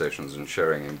craft sessions and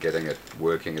sharing and getting it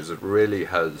working, is it really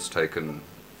has taken,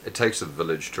 it takes a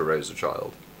village to raise a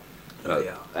child.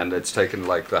 Yeah. And it's taken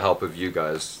like the help of you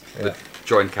guys, Yeah. the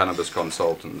Joint Cannabis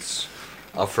Consultants,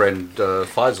 our friend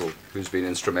Faisal, who's been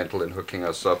instrumental in hooking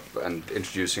us up and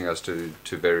introducing us to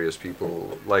various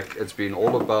people. Like it's been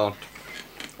all about,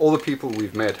 all the people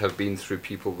we've met have been through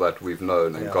people that we've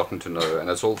known and Yeah. gotten to know, and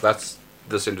it's all,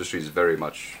 this industry is very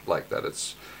much like that.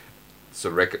 It's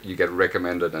you get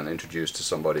recommended and introduced to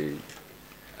somebody,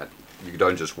 and you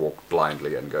don't just walk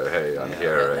blindly and go, hey, I'm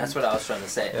here. Yeah, and that's what I was trying to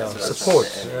say. Yeah, That's what I was support.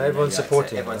 trying to say. You know, everyone's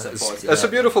supporting, Everyone you know. supports. It's a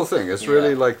beautiful thing. It's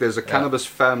really Yeah. like there's a Yeah. cannabis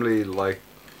family. Like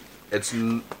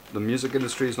the music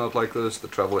industry is not like this. The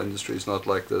travel industry is not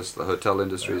like this. The hotel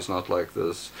industry is not like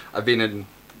this. I've been in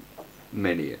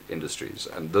many industries,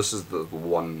 and this is the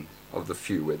one of the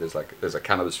few where there's a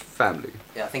cannabis family.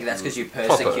 Yeah, I think that's because you Proper.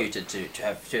 persecuted to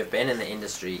have been in the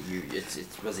industry. It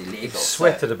was illegal. You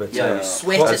sweated so, a bit, Yeah, yeah. you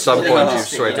sweated. At some for the point you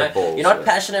industry, sweated you know? balls, You're not yeah.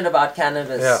 passionate about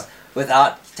cannabis Yeah.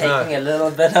 without taking No. a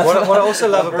little bit of. What I also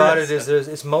love of about risk. it is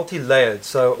it's multi-layered.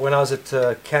 So when I was at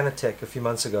Canatech a few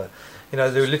months ago, you know,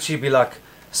 there would literally be like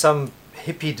some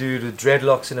hippie dude with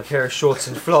dreadlocks and a pair of shorts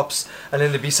and flops, and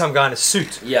then there'd be some guy in a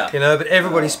suit. Yeah. You know, but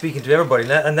everybody's speaking to everybody,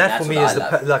 and that That's for me what is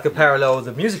I love. like a parallel of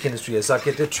the music industry. It's like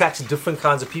it attracts different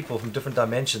kinds of people from different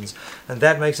dimensions, and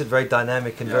that makes it very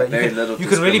dynamic and Yeah, very. little You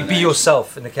can really be discrimination.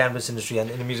 yourself in the cannabis industry and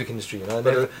in the music industry. You know,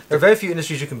 But there are very few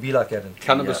industries you can be like that in.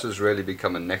 Cannabis has really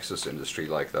become a nexus industry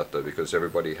like that, though, because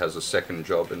everybody has a second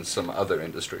job in some other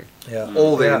industry. Yeah.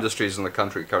 All the Yeah. industries in the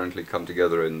country currently come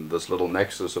together in this little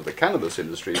nexus of the cannabis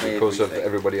industry because of Everything.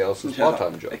 everybody else's Yeah.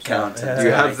 part-time jobs. Accountant, Yeah.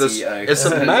 You have this. IT, It's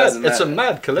a it mad. doesn't It's a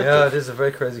matter. mad collective. Yeah, it is a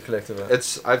very crazy collective.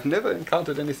 I've never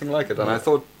encountered anything like it, and I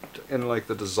thought in like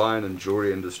the design and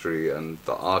jewelry industry and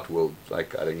the art world,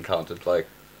 like I'd encountered like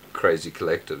crazy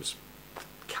collectives.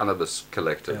 Cannabis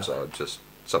collectives Yeah. are just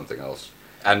something else,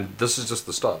 and this is just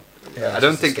the start. Yeah, I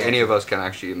don't think any of us can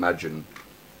actually imagine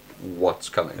what's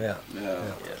coming. Yeah. Yeah.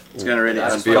 It's going to really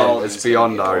It's unfold. beyond. It's It's gonna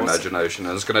beyond be our awesome. imagination,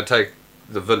 and it's going to take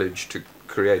the village to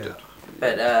create it.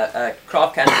 But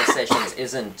craft cannabis sessions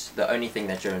isn't the only thing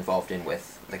that you're involved in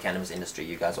with the cannabis industry.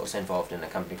 You guys are also involved in a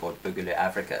company called Boogaloo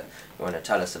Africa. You want to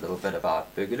tell us a little bit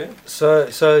about Boogaloo?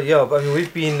 So yeah, I mean,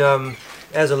 we've been,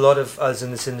 as a lot of us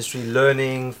in this industry,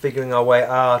 learning, figuring our way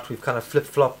out. We've kind of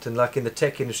flip-flopped and, like in the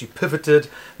tech industry, pivoted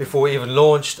before we even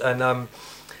launched. And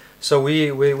so we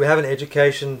have an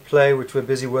education play which we're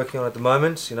busy working on at the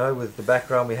moment, you know, with the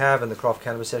background we have, and the Craft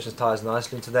Cannabis Sessions ties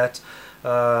nicely into that.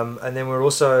 And then we're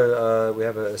also, we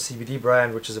have a CBD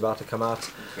brand which is about to come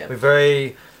out. Yep. We're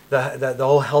very... The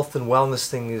whole health and wellness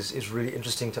thing is really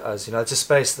interesting to us. You know, it's a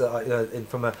space that, you know,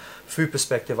 from a food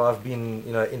perspective, I've been,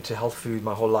 you know, into health food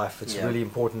my whole life. It's really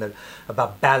important that,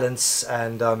 about balance,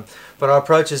 and but our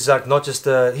approach is like not just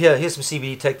here's some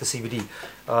CBD, take the CBD.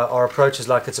 Our approach is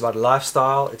like it's about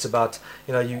lifestyle. It's about,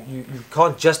 you know, you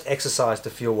can't just exercise to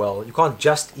feel well. You can't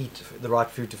just eat the right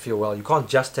food to feel well. You can't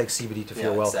just take CBD to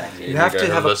feel well. Exactly. You have to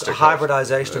have a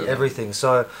hybridization of everything.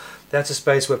 So that's a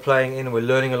space we're playing in. We're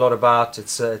learning a lot about.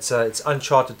 It's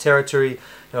uncharted territory.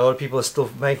 You know, a lot of people are still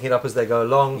making it up as they go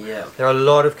along. Yeah. There are a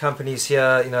lot of companies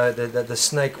here. You know, the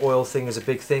snake oil thing is a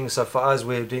big thing. So for us,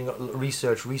 we're doing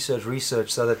research,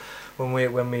 so that when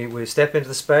we step into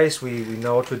the space, we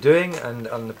know what we're doing,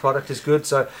 and the product is good.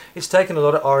 So it's taken a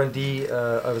lot of R&D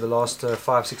over the last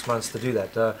 5-6 months to do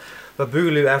that. But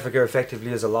Boogaloo Africa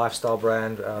effectively is a lifestyle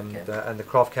brand, and the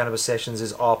Craft Cannabis Sessions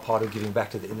is our part of giving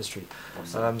back to the industry.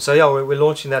 Awesome. So yeah, we're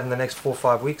launching that in the next 4 or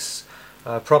 5 weeks.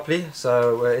 Properly,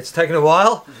 so it's taken a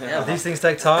while. Yeah. These things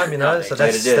take time, you know. No, So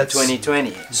That's that's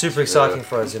 2020. super exciting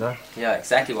for us, you know. Yeah,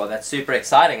 exactly. Well, that's super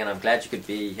exciting, and I'm glad you could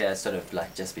be here sort of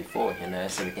like just before, you know,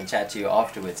 so we can chat to you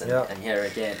afterwards and hear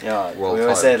again. Yeah, Well we always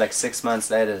timed. say like 6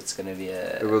 months later it's going to be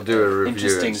We'll do a review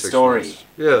interesting in 6 story. months.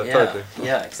 Yeah, totally.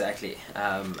 Yeah, exactly.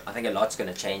 I think a lot's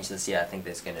going to change this year. I think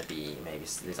there's going to be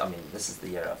this is the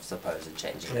year of supposed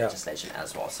changing legislation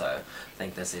as well. So I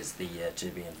think this is the year to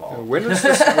be involved. When is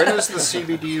the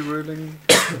CBD ruling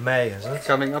May, isn't it?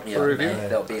 coming up for review?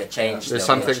 There'll be a change. There's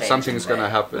there'll be a change something's in going to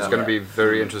May. happen. It's Yeah. going to be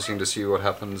very interesting to see what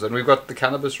happens. And we've got the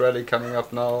cannabis rally coming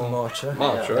up now. March,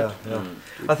 March, Yeah. right? Yeah.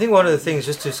 I think one of the things,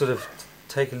 just to sort of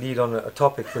take a lead on a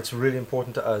topic that's really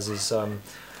important to us, is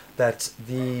that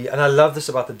and I love this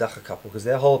about the Dagga couple, because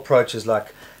their whole approach is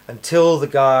like, until the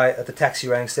guy at the taxi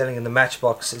rank selling in the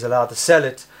matchbox is allowed to sell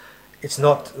it,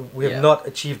 we have not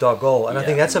achieved our goal. And I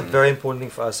think that's a very important thing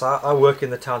for us. I work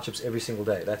in the townships every single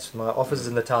day. That's my office is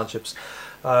in the townships.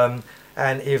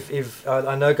 And if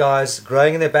I know guys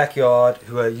growing in their backyard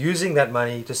who are using that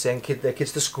money to send their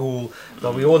kids to school.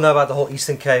 Now, we all know about the whole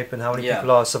Eastern Cape and how many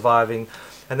people are surviving.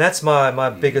 And that's my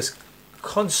biggest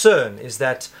concern, is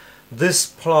that this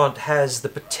plant has the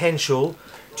potential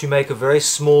to make a very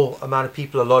small amount of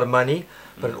people a lot of money,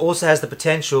 but it also has the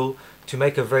potential to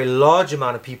make a very large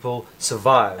amount of people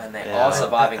survive. And they are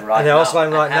surviving right now. And they're all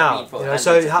surviving right and have now. been for You know, hundreds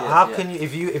so of how years, can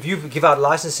you, if you give out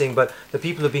licensing, but the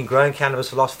people who've been growing cannabis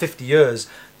for the last 50 years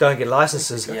don't get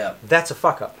licenses, that's a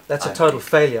fuck up. That's a total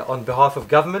failure on behalf of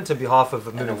government and behalf of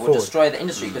and moving it will forward. destroy the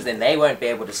industry, because then they won't be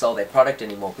able to sell their product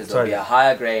anymore, because there'll be a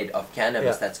higher grade of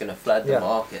cannabis that's going to flood the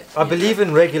market. I believe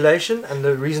in regulation, and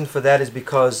the reason for that is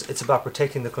because it's about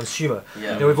protecting the consumer.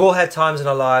 Yeah. You know, we've all had times in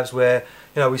our lives where,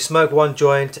 you know, we smoke one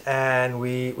joint and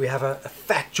we have a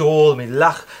fat jaw and we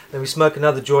lach, then we smoke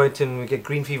another joint and we get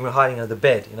green fever and we're hiding under the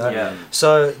bed, you know. Yeah.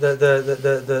 So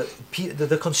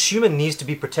the consumer needs to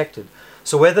be protected.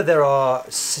 So whether there are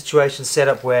situations set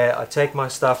up where I take my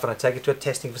stuff and I take it to a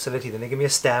testing facility, then they give me a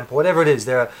stamp, or whatever it is,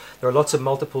 there are lots of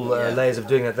multiple layers of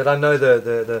doing it that I know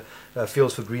the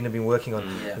Fields for Green have been working on.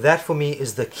 That for me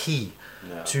is the key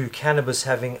to cannabis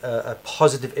having a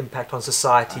positive impact on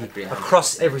society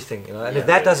across everything, you know. And if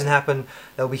that doesn't happen,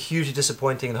 that'll be hugely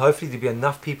disappointing, and hopefully there'll be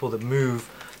enough people that move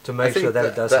to make sure that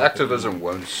it does happen. The activism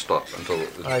won't stop until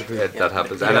that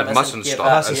happens, and People it mustn't give stop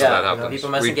up. until that happens. People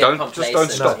mustn't We get don't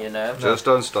complacent, stop. you know. Just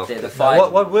don't stop. They're the it.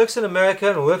 fight. What works in America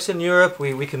and works in Europe,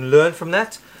 we can learn from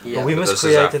that. But we But must this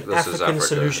is create an this is African Africa,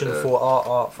 solution for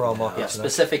our market. Yeah, you know.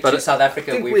 specific But to South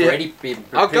Africa, think we've we- already been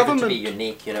our proven to government- be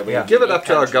unique. You know, we're Yeah. a Give it unique up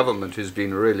to our country. government, who's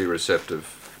been really receptive,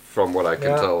 from what I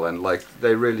can tell, and like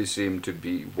they really seem to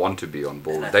want to be on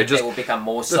board. And I They think just they will become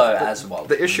more so as well.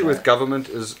 The issue you with know. government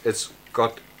is it's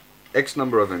got X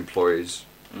number of employees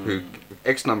who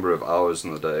X number of hours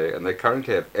in the day, and they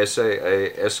currently have SAA,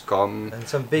 ESCOM, And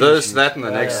some big this, issues. that, and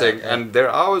the next thing, and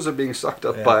their hours are being sucked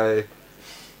up by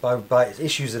by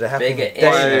issues that are happening Bigger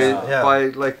daily. issues. by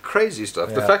like crazy stuff.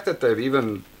 The Yeah. fact that they've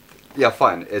even yeah,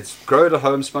 fine. It's grow it at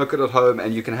home, smoke it at home,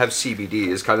 and you can have CBD.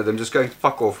 Is kind of them just going,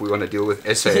 fuck off. We want to deal with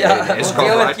SA Yeah, and ESCOM we'll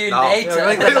deal with right you now. later. Yeah,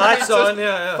 like the lights on,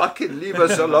 yeah. Fucking leave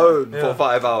us alone Yeah. for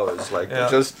 5 hours. Like, Yeah.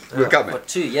 just we're coming. For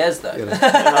 2 years though. You know?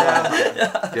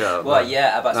 Yeah. Well, no.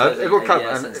 yeah, about No, it will come,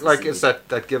 since and the like it's CBD.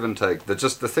 that give and take.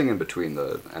 Just the thing in between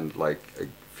and like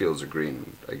fields of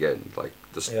green again. Like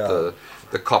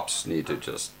the cops need to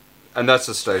just, and that's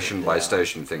a station by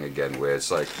station thing again, where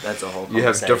it's like That's a whole you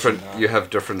have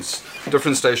conversation,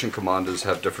 different station commanders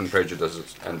have different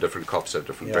prejudices, and different cops have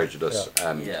different prejudice,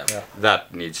 and Yeah.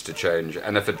 that needs to change.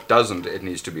 And if it doesn't, it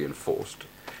needs to be enforced.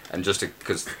 And just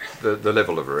because the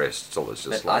level of arrest still is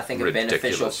just But I think ridiculous. a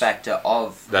beneficial factor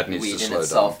of That needs weed to in slow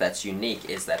itself down. that's unique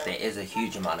is that there is a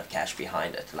huge amount of cash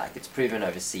behind it. Like it's proven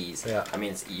overseas. Yeah. I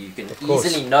mean, you can course.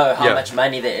 easily know how Yeah. much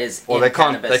money there is. Well, in they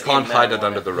can't cannabis, hide in it marijuana.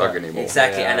 under the rug anymore.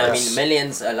 Exactly, and I Yes. mean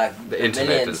millions are like The internet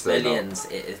millions, is there now. billions.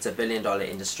 It's a $1 billion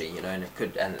industry, you know, and it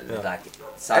could like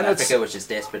South And it's- Africa, which is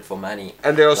desperate for money.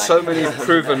 And there are like- so many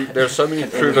proven. There are so many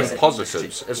It proven is an positives.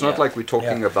 industry. It's not Yeah. like we're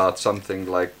talking Yeah. about something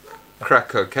like crack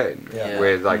cocaine, Yeah.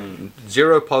 where like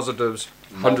 0 positives,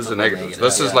 hundreds of Multiple negatives. negatives,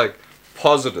 This is yeah. like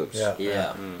positives. Yeah.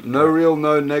 Yeah. No real,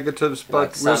 no negatives, but Like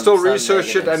we'll some- still some research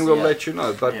it negatives, and we'll yeah. let you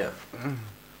know. But Yeah.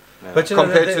 But you know,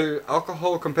 compared they- to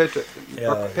alcohol, compared to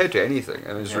compared to anything,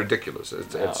 and it's ridiculous.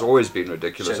 It's always been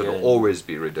ridiculous. Sugar. It'll always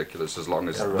be ridiculous as long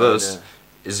as Corona. this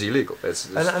is illegal.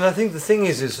 and I think the thing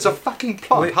is it's a fucking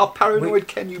plant. we- How paranoid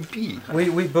can you be? but we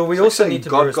It's like also saying need to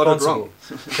God be got it responsible.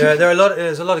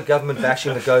 there's a lot of government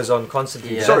bashing that goes on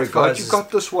constantly. Yeah. Sorry, That God, fires you is-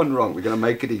 got this one wrong. We're going to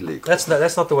make it illegal.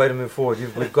 That's not the way to move forward.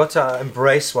 We've got to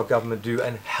embrace what government do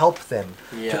and help them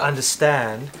Yeah. to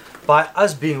understand by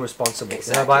us being responsible.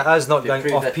 Exactly. By us not To going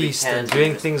prove off that we piste can and do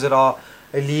doing this. things that are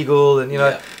illegal. And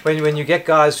Yeah. when you get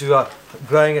guys who are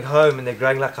growing at home and they're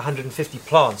growing like 150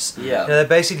 plants, Yeah. they're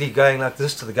basically going like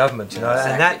this to the government. And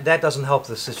Exactly. that doesn't help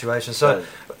the situation. So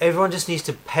everyone just needs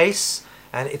to pace.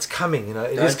 And it's coming, It Don't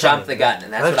is jump coming. the gun,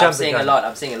 and that's Don't what I'm jump the seeing a gun. lot.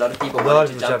 I'm seeing a lot of people A lot wanting of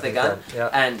to people jump the jumping gun, the gun,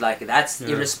 yeah. and like that's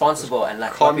irresponsible. And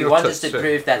like Calm what we your want tits, is to yeah.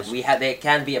 prove that Just- there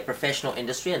can be a professional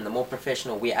industry, and the more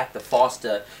professional we act, the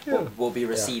faster we'll be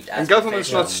received as And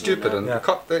government's not professionals, you stupid, know? and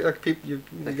Yeah. like people, you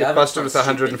The get government's busted with not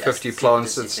 150 stupid,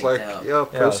 plants. that's It's the like, thing, yeah,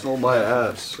 personal my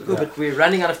ass. Cool, but we're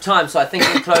running out of time, so I think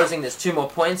in closing, there's 2 more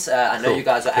points. I know Cool. you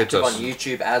guys are Hit active us. on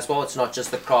YouTube as well. It's not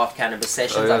just the craft cannabis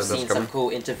sessions. Oh, yeah, I've that's seen some coming. cool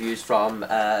interviews from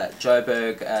Joburg.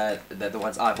 The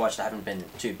ones I've watched. I haven't been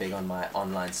too big on my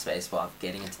online space while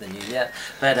getting into the new year.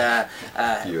 But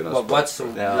You and us what's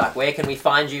both. like? Where can we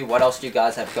find you? What else do you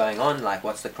guys have going on? Like,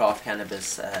 what's the craft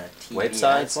cannabis TV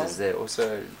Websites, as well? is there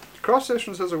also... Craft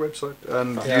Sessions has a website,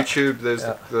 and Yeah. YouTube. There's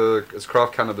Yeah. it's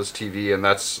Craft Cannabis TV, and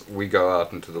that's we go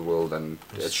out into the world, and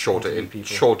it's shorter interview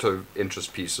people. shorter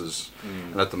interest pieces.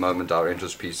 And at the moment, our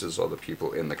interest pieces are the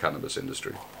people in the cannabis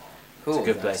industry. Cool. It's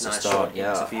a good place to nice start, short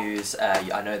yeah. interviews.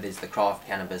 I know there's the craft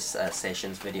cannabis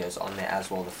sessions videos on there as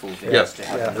well. The full videos. Yeah, to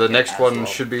have a Yeah. look the at next as one well.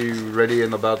 should be ready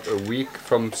in about a week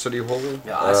from City Hall.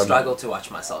 Yeah, I struggle to watch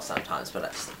myself sometimes, but I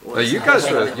just you guys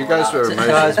were- you guys were amazing.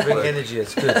 Guys bring Like- energy.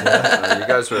 It's good. You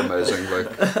guys were amazing.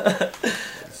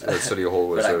 Like City Hall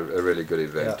was But a really good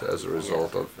event Yeah. as a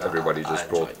result of No, everybody I just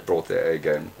enjoyed it. brought their A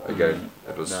game. Again,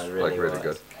 it was No, it like really really was.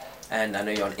 good. And I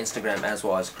know you're on Instagram as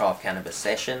well as Craft Cannabis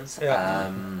Sessions. Yeah.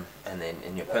 And then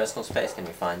in your personal space, can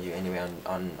we find you anywhere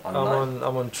on I'm online?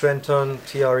 on Trenton,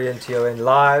 TRENTON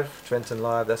Live, Trenton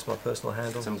Live. That's my personal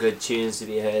handle. Some good tunes to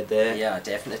be heard there. Yeah,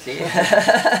 definitely.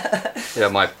 Yeah,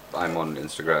 I'm on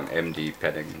Instagram, MD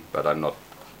Penning, but I'm not.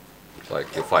 Like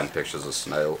you'll find pictures of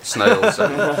snails and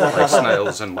like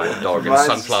snails and my dog and Mine's-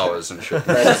 sunflowers and shit.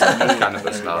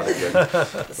 Cannabis now and again.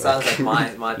 Sounds like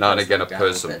my Now and again a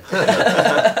personal person.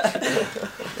 account.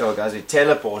 Yo, guys, we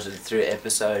teleported through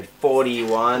episode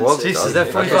 41. Well, so Jesus, is it's-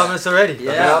 that 45 minutes already?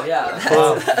 Yeah,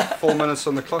 yeah. 4 minutes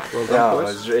on the clock. Well Yeah, done, it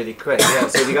boys. was really quick. Yeah,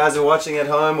 so if you guys are watching at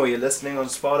home or you're listening on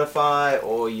Spotify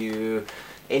or you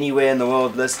anywhere in the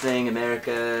world listening,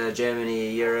 America, Germany,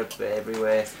 Europe,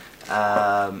 everywhere,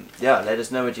 let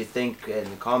us know what you think in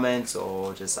the comments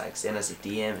or just like send us a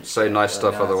DM. And Say shit. nice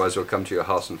Really stuff, otherwise we'll come to your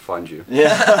house and find you.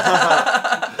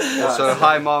 Yeah. Also,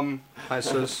 hi mom, hi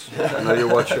sis. I know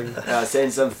you're watching.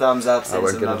 Send some thumbs up, I send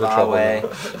won't some get love into our trouble way.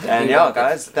 now. And yeah,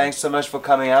 guys, thanks so much for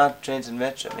coming out, Trent and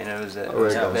Mitch. I mean, it was a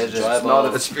welcome. pleasure. It's Enjoyable. not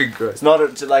a It's been great. It's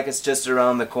not like it's just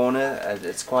around the corner.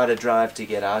 It's quite a drive to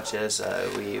get out here. So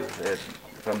we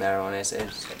from Marijuana SA,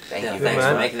 just thank Yeah, you. thanks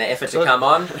man. for making the effort to So- come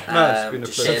on it's been a to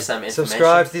pleasure. share some information.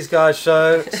 Subscribe to these guys'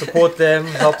 show, support them,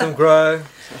 help them grow.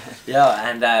 Yeah,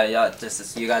 and just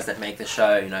as you guys that make the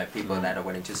show, people that are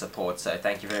willing to support. So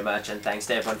thank you very much, and thanks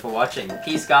to everyone for watching.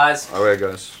 Peace, guys. Away,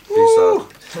 guys. Peace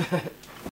out.